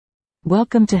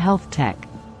Welcome to Health Tech.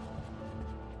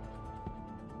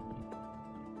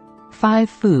 5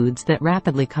 foods that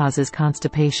rapidly causes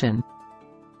constipation.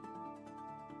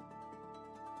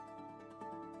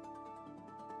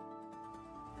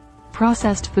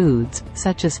 Processed foods,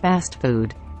 such as fast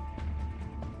food.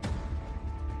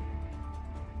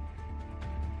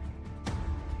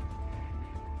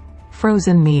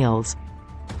 Frozen meals.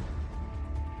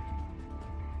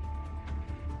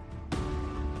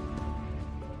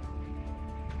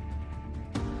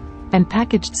 And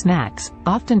packaged snacks,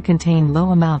 often contain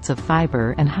low amounts of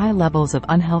fiber and high levels of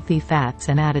unhealthy fats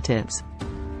and additives.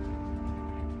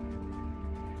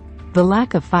 The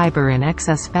lack of fiber and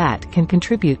excess fat can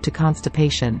contribute to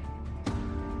constipation.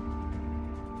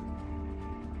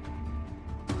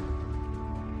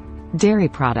 Dairy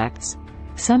products.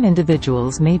 Some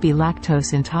individuals may be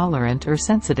lactose intolerant or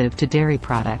sensitive to dairy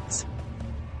products.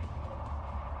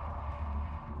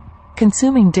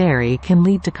 Consuming dairy can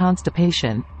lead to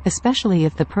constipation, especially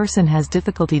if the person has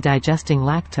difficulty digesting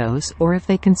lactose or if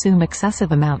they consume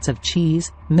excessive amounts of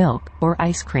cheese, milk, or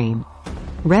ice cream.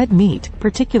 Red meat,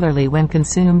 particularly when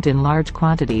consumed in large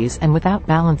quantities and without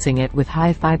balancing it with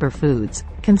high-fiber foods,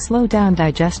 can slow down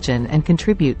digestion and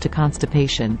contribute to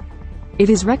constipation.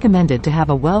 It is recommended to have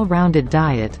a well-rounded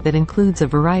diet that includes a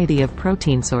variety of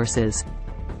protein sources.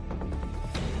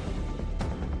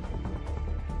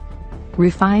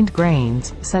 Refined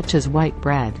grains, such as white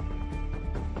bread.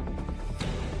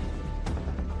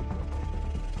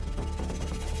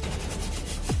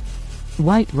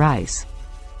 White rice.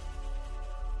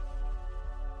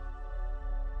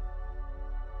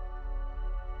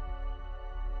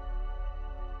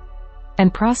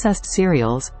 And processed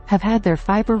cereals, have had their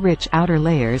fiber-rich outer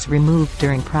layers removed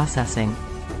during processing.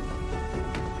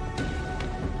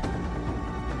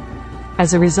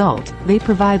 As a result, they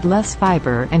provide less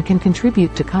fiber and can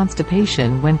contribute to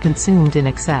constipation when consumed in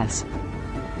excess.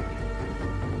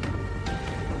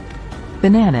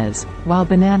 Bananas. While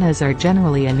bananas are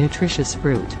generally a nutritious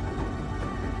fruit,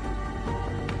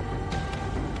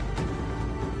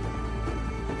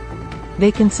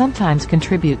 they can sometimes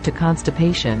contribute to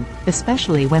constipation,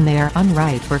 especially when they are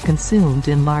unripe or consumed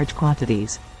in large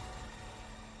quantities.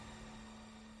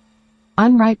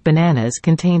 Unripe bananas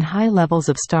contain high levels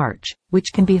of starch,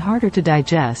 which can be harder to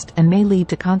digest and may lead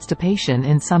to constipation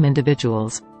in some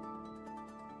individuals.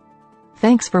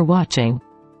 Thanks for watching.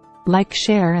 Like,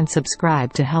 share and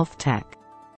subscribe to Health Tech.